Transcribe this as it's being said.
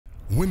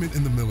Women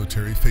in the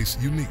military face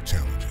unique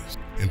challenges,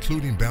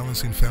 including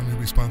balancing family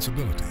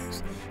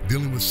responsibilities,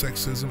 dealing with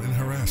sexism and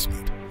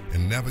harassment,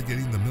 and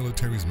navigating the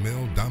military's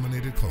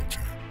male-dominated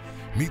culture.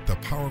 Meet the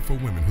powerful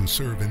women who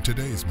serve in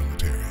today's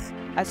military.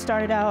 I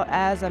started out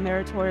as a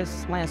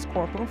meritorious Lance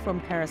Corporal from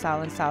Parris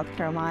Island, South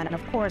Carolina. And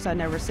of course, I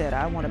never said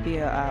I want to be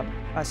a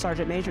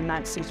Sergeant Major,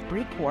 United States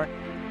Marine Corps.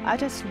 I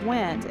just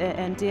went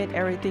and did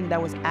everything that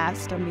was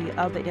asked of me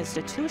of the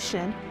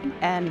institution,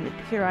 and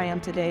here I am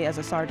today as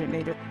a Sergeant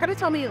Major. Kind of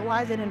tell me,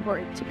 why is it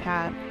important to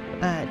have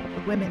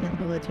women in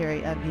the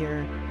military of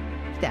your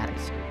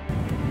status?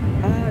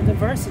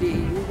 Diversity.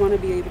 We want to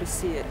be able to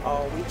see it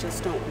all. We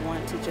just don't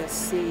want to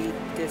just see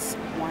this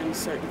one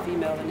certain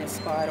female in this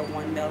squad or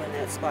one male in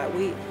that squad.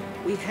 We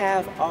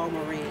have all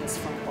Marines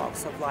from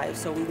walks of life,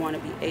 so we want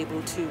to be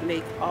able to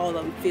make all of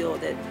them feel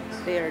that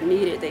they are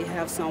needed. They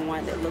have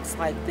someone that looks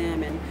like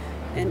them and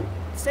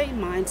same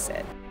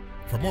mindset.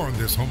 For more on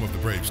this Home of the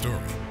Brave story,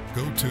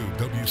 go to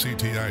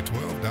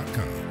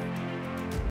WCTI12.com.